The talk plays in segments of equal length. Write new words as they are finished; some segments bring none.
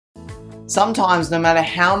Sometimes, no matter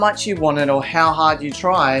how much you want it or how hard you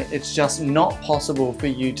try, it's just not possible for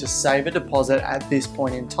you to save a deposit at this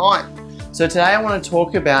point in time. So today I want to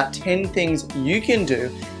talk about 10 things you can do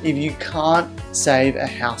if you can't save a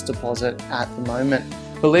house deposit at the moment.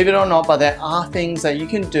 Believe it or not, but there are things that you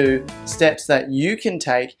can do, steps that you can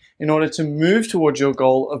take in order to move towards your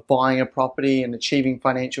goal of buying a property and achieving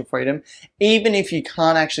financial freedom, even if you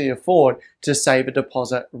can't actually afford to save a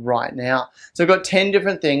deposit right now. So I've got 10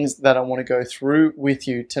 different things that I want to go through with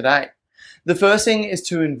you today. The first thing is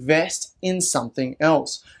to invest in something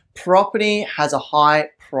else. Property has a high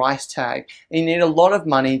price tag and you need a lot of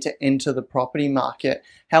money to enter the property market.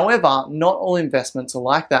 However, not all investments are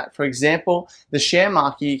like that. For example, the share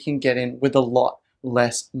market you can get in with a lot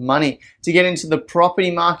less money. To get into the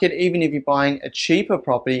property market, even if you're buying a cheaper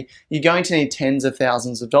property, you're going to need tens of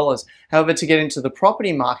thousands of dollars. However, to get into the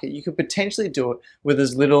property market, you could potentially do it with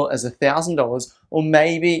as little as $1,000 or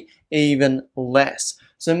maybe even less.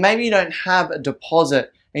 So maybe you don't have a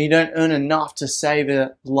deposit and you don't earn enough to save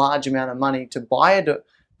a large amount of money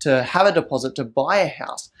to have a deposit to buy a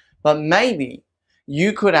house, but maybe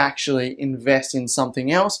you could actually invest in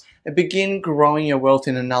something else and begin growing your wealth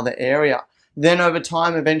in another area. Then over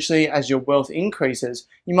time, eventually, as your wealth increases,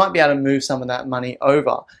 you might be able to move some of that money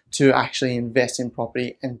over to actually invest in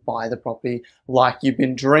property and buy the property like you've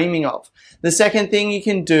been dreaming of. The second thing you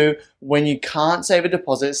can do when you can't save a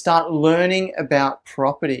deposit is start learning about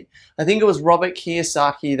property. I think it was Robert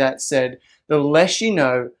Kiyosaki that said, the less you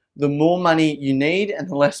know, the more money you need and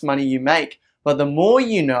the less money you make. But the more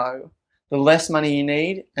you know, the less money you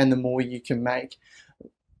need and the more you can make.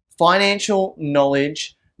 Financial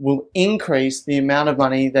knowledge will increase the amount of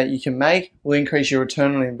money that you can make, will increase your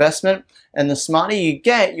return on investment, and the smarter you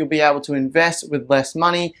get, you'll be able to invest with less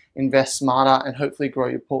money, invest smarter, and hopefully grow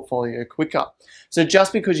your portfolio quicker. So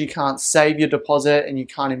just because you can't save your deposit and you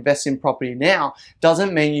can't invest in property now,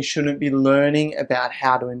 doesn't mean you shouldn't be learning about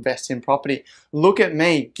how to invest in property. Look at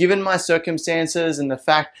me, given my circumstances and the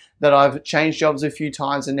fact that I've changed jobs a few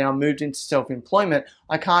times and now moved into self-employment,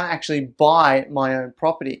 I can't actually buy my own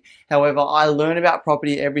property. However, I learn about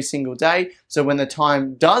property every single day. So when the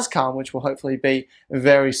time does come, which will hopefully be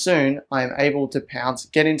very soon, I am able to pounce,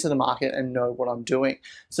 get into the market and know what I'm doing.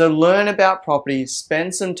 So learn about property,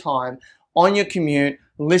 spend some time on your commute,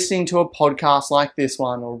 listening to a podcast like this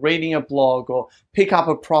one, or reading a blog, or pick up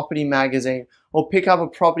a property magazine, or pick up a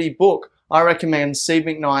property book. I recommend Steve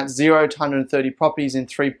McKnight's 0 to 130 Properties in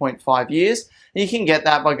 3.5 Years. And you can get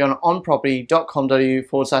that by going to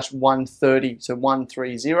onproperty.com.au/130, so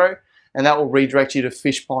 130, and that will redirect you to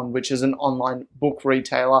Fishpond, which is an online book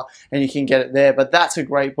retailer, and you can get it there. But that's a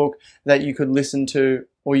great book that you could listen to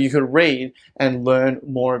or you could read and learn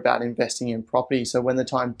more about investing in property. So when the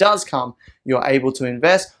time does come, you're able to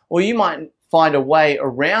invest, or you might find a way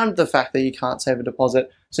around the fact that you can't save a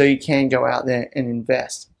deposit so you can go out there and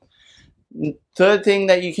invest. Third thing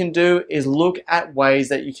that you can do is look at ways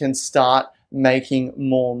that you can start making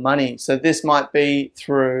more money. So this might be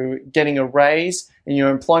through getting a raise in your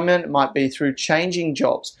employment, it might be through changing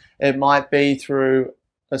jobs, it might be through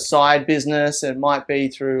a side business, it might be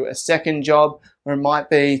through a second job, or it might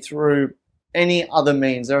be through any other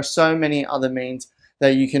means. There are so many other means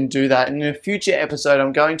that you can do that. And in a future episode,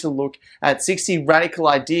 I'm going to look at 60 radical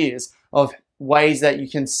ideas of ways that you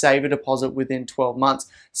can save a deposit within 12 months.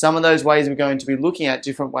 Some of those ways we're going to be looking at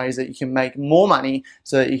different ways that you can make more money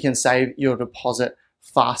so that you can save your deposit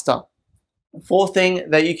faster. Fourth thing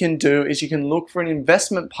that you can do is you can look for an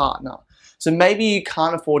investment partner. So maybe you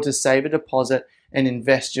can't afford to save a deposit and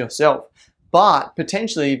invest yourself, but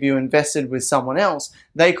potentially if you invested with someone else,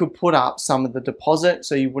 they could put up some of the deposit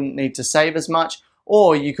so you wouldn't need to save as much.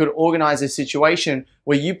 Or you could organize a situation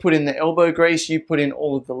where you put in the elbow grease, you put in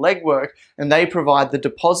all of the legwork, and they provide the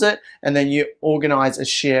deposit, and then you organize a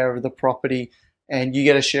share of the property and you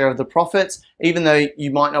get a share of the profits. Even though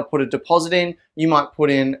you might not put a deposit in, you might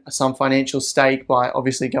put in some financial stake by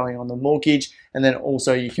obviously going on the mortgage, and then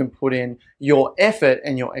also you can put in your effort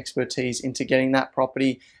and your expertise into getting that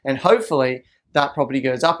property, and hopefully that property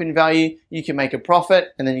goes up in value, you can make a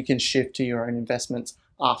profit, and then you can shift to your own investments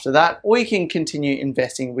after that, or you can continue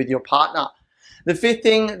investing with your partner. The fifth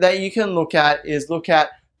thing that you can look at is look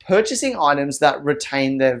at purchasing items that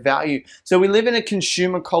retain their value. So we live in a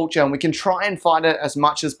consumer culture and we can try and fight it as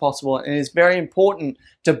much as possible, and it's very important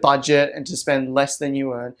to budget and to spend less than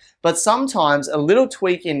you earn. But sometimes a little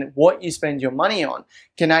tweak in what you spend your money on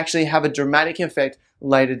can actually have a dramatic effect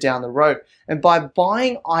later down the road. And by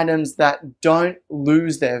buying items that don't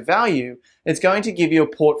lose their value, it's going to give you a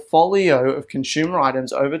portfolio of consumer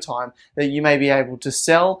items over time that you may be able to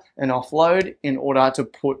sell and offload in order to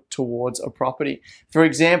put towards a property. For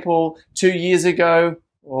example, 2 years ago,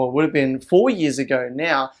 or would have been 4 years ago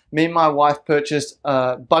now, me and my wife purchased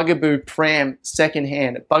a Bugaboo pram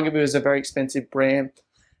secondhand. Bugaboo is a very expensive brand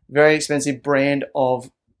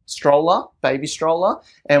of stroller, baby stroller,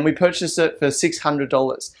 and we purchased it for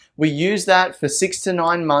 $600. We used that for 6 to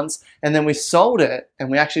 9 months, and then we sold it,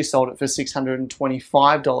 and we actually sold it for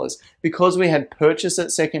 $625. Because we had purchased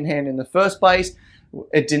it secondhand in the first place,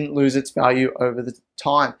 it didn't lose its value over the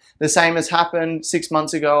time. The same has happened 6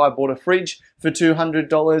 months ago. I bought a fridge for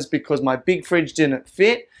 $200 because my big fridge didn't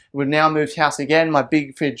fit. We've now moved house again. My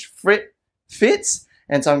big fridge fits.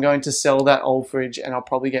 And so I'm going to sell that old fridge and I'll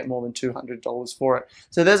probably get more than $200 for it.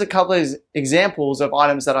 So there's a couple of examples of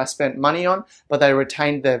items that I spent money on, but they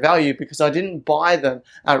retained their value because I didn't buy them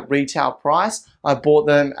at retail price. I bought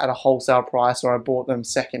them at a wholesale price, or I bought them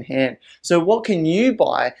secondhand. So what can you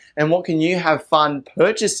buy and what can you have fun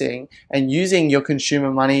purchasing and using your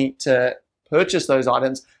consumer money to purchase those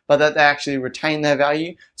items, but that they actually retain their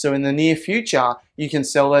value? So in the near future, you can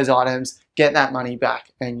sell those items, get that money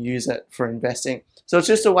back and use it for investing. So it's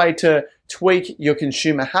just a way to tweak your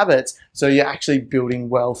consumer habits so you're actually building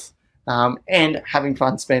wealth and having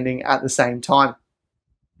fun spending at the same time.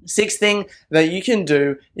 Sixth thing that you can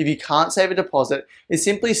do if you can't save a deposit is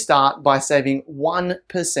simply start by saving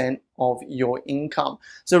 1% of your income.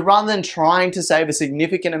 So rather than trying to save a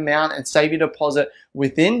significant amount and save your deposit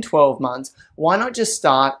within 12 months, why not just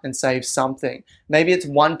start and save something? Maybe it's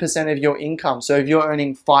 1% of your income. So if you're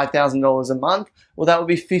earning $5,000 a month, well, that would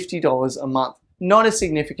be $50 a month. Not a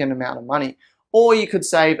significant amount of money. Or you could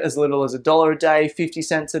save as little as $1 a day, 50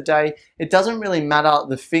 cents a day. It doesn't really matter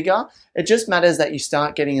the figure. It just matters that you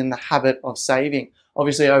start getting in the habit of saving.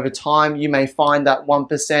 Obviously, over time, you may find that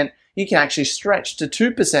 1%, you can actually stretch to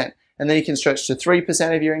 2%, and then you can stretch to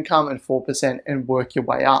 3% of your income and 4% and work your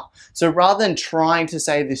way up. So rather than trying to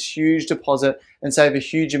save this huge deposit and save a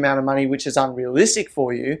huge amount of money, which is unrealistic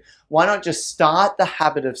for you, why not just start the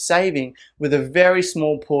habit of saving with a very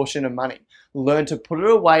small portion of money? Learn to put it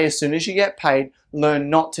away as soon as you get paid, learn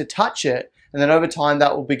not to touch it, and then over time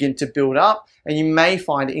that will begin to build up and you may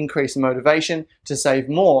find increased motivation to save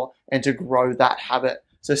more and to grow that habit.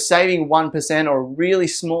 So saving 1% or a really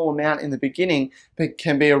small amount in the beginning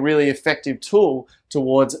can be a really effective tool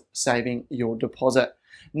towards saving your deposit.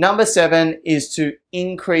 Number 7 is to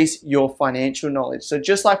increase your financial knowledge. So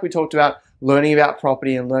just like we talked about learning about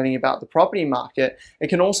property and learning about the property market, it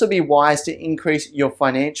can also be wise to increase your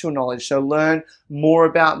financial knowledge. So learn more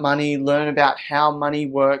about money, learn about how money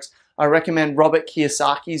works. I recommend Robert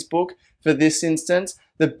Kiyosaki's book for this instance.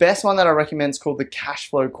 The best one that I recommend is called the Cash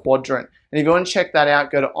Flow Quadrant. And if you want to check that out,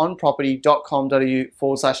 go to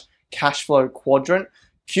onproperty.com.au/cashflow quadrant.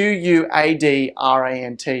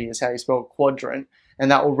 Quadrant is how you spell quadrant. And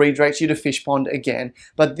that will redirect you to Fish Pond again.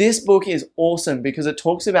 But this book is awesome because it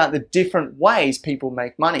talks about the different ways people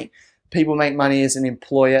make money. People make money as an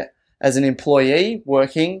employee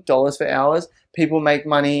working dollars for hours. People make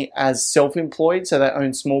money as self-employed, so they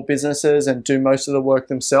own small businesses and do most of the work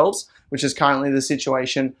themselves, which is currently the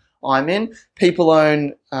situation I'm in. People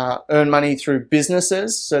earn money through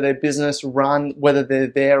businesses, so their business run whether they're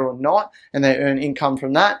there or not, and they earn income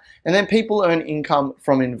from that. And then people earn income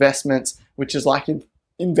from investments, which is like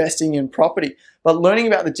investing in property. But learning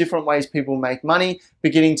about the different ways people make money,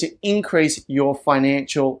 beginning to increase your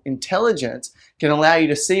financial intelligence, can allow you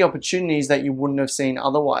to see opportunities that you wouldn't have seen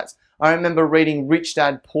otherwise. I remember reading Rich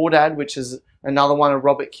Dad, Poor Dad, which is another one of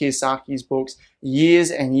Robert Kiyosaki's books,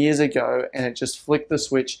 years and years ago, and it just flicked the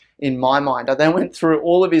switch in my mind. I then went through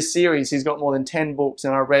all of his series. He's got more than 10 books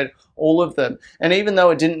and I read all of them. And even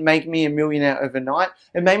though it didn't make me a millionaire overnight,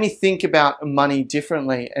 it made me think about money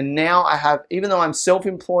differently. And now I have, even though I'm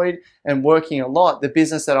self-employed and working a lot, the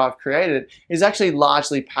business that I've created is actually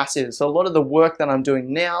largely passive. So a lot of the work that I'm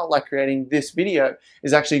doing now, like creating this video,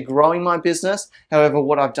 is actually growing my business. However,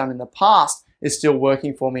 what I've done in the past is still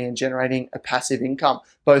working for me and generating a passive income,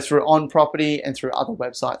 both through On Property and through other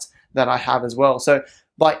websites that I have as well. So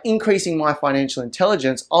by increasing my financial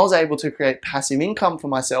intelligence, I was able to create passive income for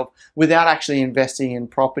myself without actually investing in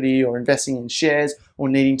property or investing in shares or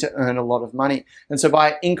needing to earn a lot of money. And so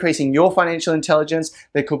by increasing your financial intelligence,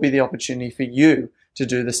 there could be the opportunity for you to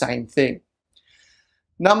do the same thing.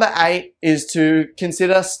 Number 8 is to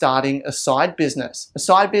consider starting a side business. A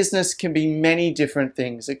side business can be many different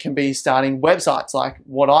things. It can be starting websites like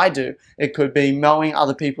what I do. It could be mowing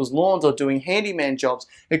other people's lawns or doing handyman jobs.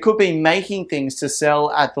 It could be making things to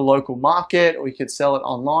sell at the local market, or you could sell it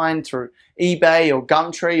online through eBay or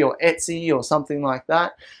Gumtree or Etsy or something like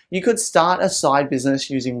that. You could start a side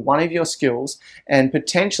business using one of your skills and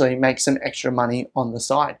potentially make some extra money on the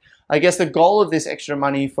side. I guess the goal of this extra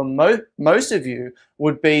money for most of you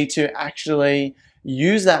would be to actually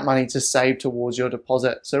use that money to save towards your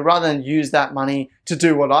deposit. So rather than use that money to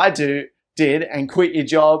do what I did and quit your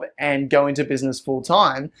job and go into business full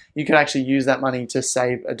time, you could actually use that money to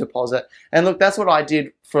save a deposit. And look, that's what I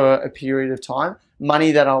did for a period of time.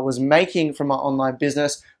 Money that I was making from my online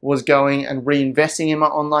business was going and reinvesting in my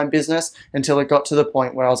online business until it got to the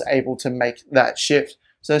point where I was able to make that shift.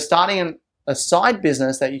 So starting a side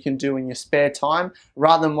business that you can do in your spare time,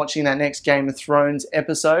 rather than watching that next Game of Thrones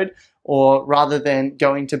episode, or rather than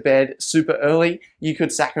going to bed super early, you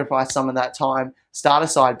could sacrifice some of that time, start a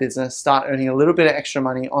side business, start earning a little bit of extra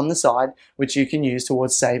money on the side, which you can use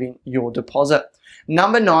towards saving your deposit.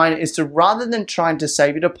 Number 9 is to, rather than trying to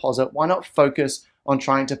save your deposit, why not focus on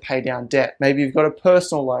trying to pay down debt? Maybe you've got a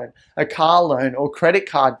personal loan, a car loan, or credit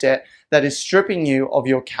card debt that is stripping you of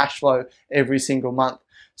your cash flow every single month.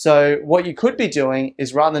 So what you could be doing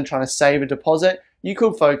is, rather than trying to save a deposit, you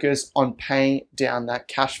could focus on paying down that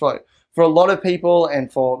cash flow. For a lot of people,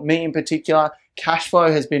 and for me in particular, cash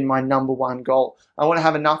flow has been my number one goal. I want to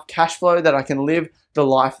have enough cash flow that I can live the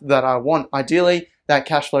life that I want. Ideally, that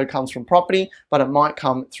cash flow comes from property, but it might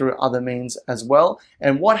come through other means as well.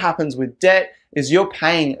 And what happens with debt is you're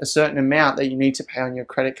paying a certain amount that you need to pay on your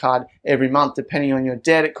credit card every month. Depending on your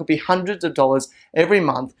debt, it could be hundreds of dollars every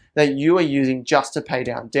month that you are using just to pay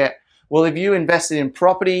down debt. Well, if you invested in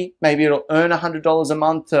property, maybe it'll earn $100 a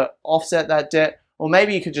month to offset that debt, or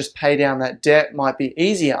maybe you could just pay down that debt, might be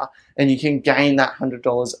easier, and you can gain that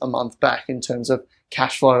 $100 a month back in terms of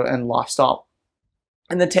cash flow and lifestyle.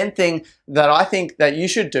 And the 10th thing that I think that you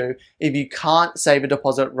should do if you can't save a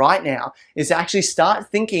deposit right now is to actually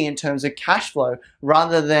start thinking in terms of cash flow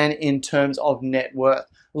rather than in terms of net worth.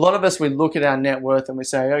 A lot of us, we look at our net worth and we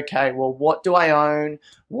say, okay, well, what do I own?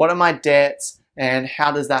 What are my debts? And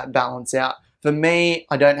how does that balance out? For me,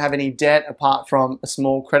 I don't have any debt apart from a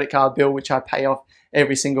small credit card bill, which I pay off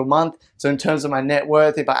every single month. So in terms of my net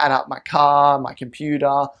worth, if I add up my car, my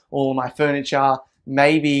computer, all my furniture,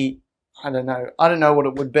 maybe I don't know what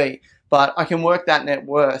it would be, but I can work that net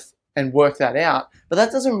worth and work that out. But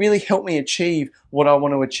that doesn't really help me achieve what I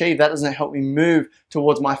want to achieve. That doesn't help me move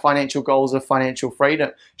towards my financial goals of financial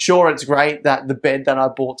freedom. Sure, it's great that the bed that I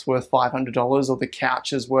bought's worth $500, or the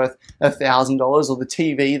couch is worth $1,000, or the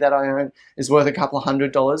TV that I own is worth a couple of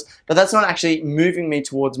 $100, but that's not actually moving me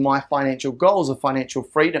towards my financial goals of financial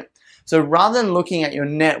freedom. So rather than looking at your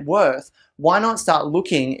net worth, why not start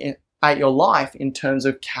looking at your life in terms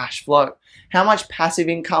of cash flow? How much passive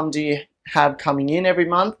income do you have coming in every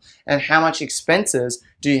month, and how much expenses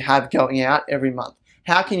do you have going out every month?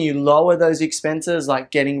 How can you lower those expenses,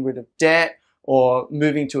 like getting rid of debt, or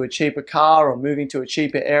moving to a cheaper car, or moving to a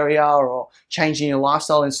cheaper area, or changing your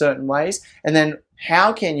lifestyle in certain ways? And then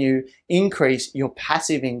how can you increase your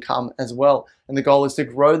passive income as well? And the goal is to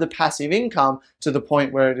grow the passive income to the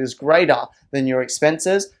point where it is greater than your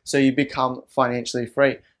expenses, so you become financially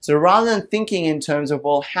free. So rather than thinking in terms of,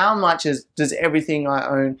 well, how much does everything I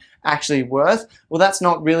own actually worth? Well, that's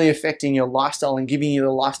not really affecting your lifestyle and giving you the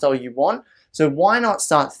lifestyle you want. So why not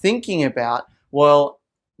start thinking about, well,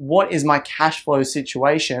 what is my cash flow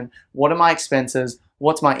situation? What are my expenses?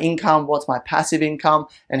 What's my income? What's my passive income?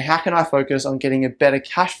 And how can I focus on getting a better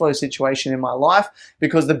cash flow situation in my life?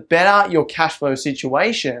 Because the better your cash flow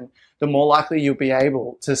situation, the more likely you'll be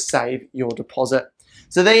able to save your deposit.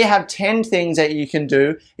 So there you have 10 things that you can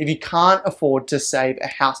do if you can't afford to save a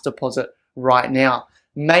house deposit right now.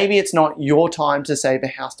 Maybe it's not your time to save a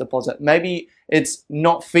house deposit. Maybe it's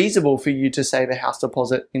not feasible for you to save a house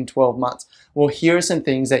deposit in 12 months. Well, here are some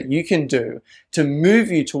things that you can do to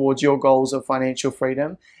move you towards your goals of financial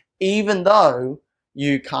freedom, even though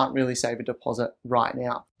you can't really save a deposit right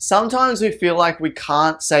now. Sometimes we feel like we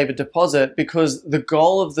can't save a deposit because the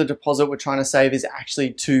goal of the deposit we're trying to save is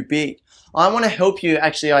actually too big. I want to help you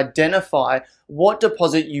actually identify what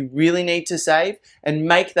deposit you really need to save and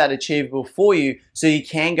make that achievable for you so you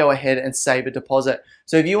can go ahead and save a deposit.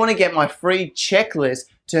 So if you want to get my free checklist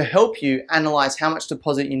to help you analyze how much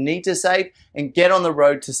deposit you need to save and get on the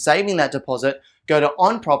road to saving that deposit, go to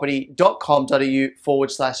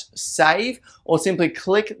onproperty.com.au/save, or simply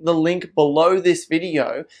click the link below this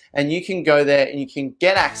video and you can go there and you can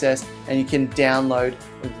get access and you can download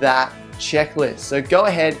that checklist. So go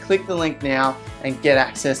ahead, click the link now and get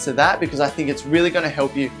access to that, because I think it's really going to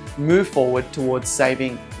help you move forward towards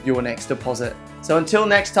saving your next deposit. So until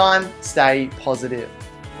next time, stay positive.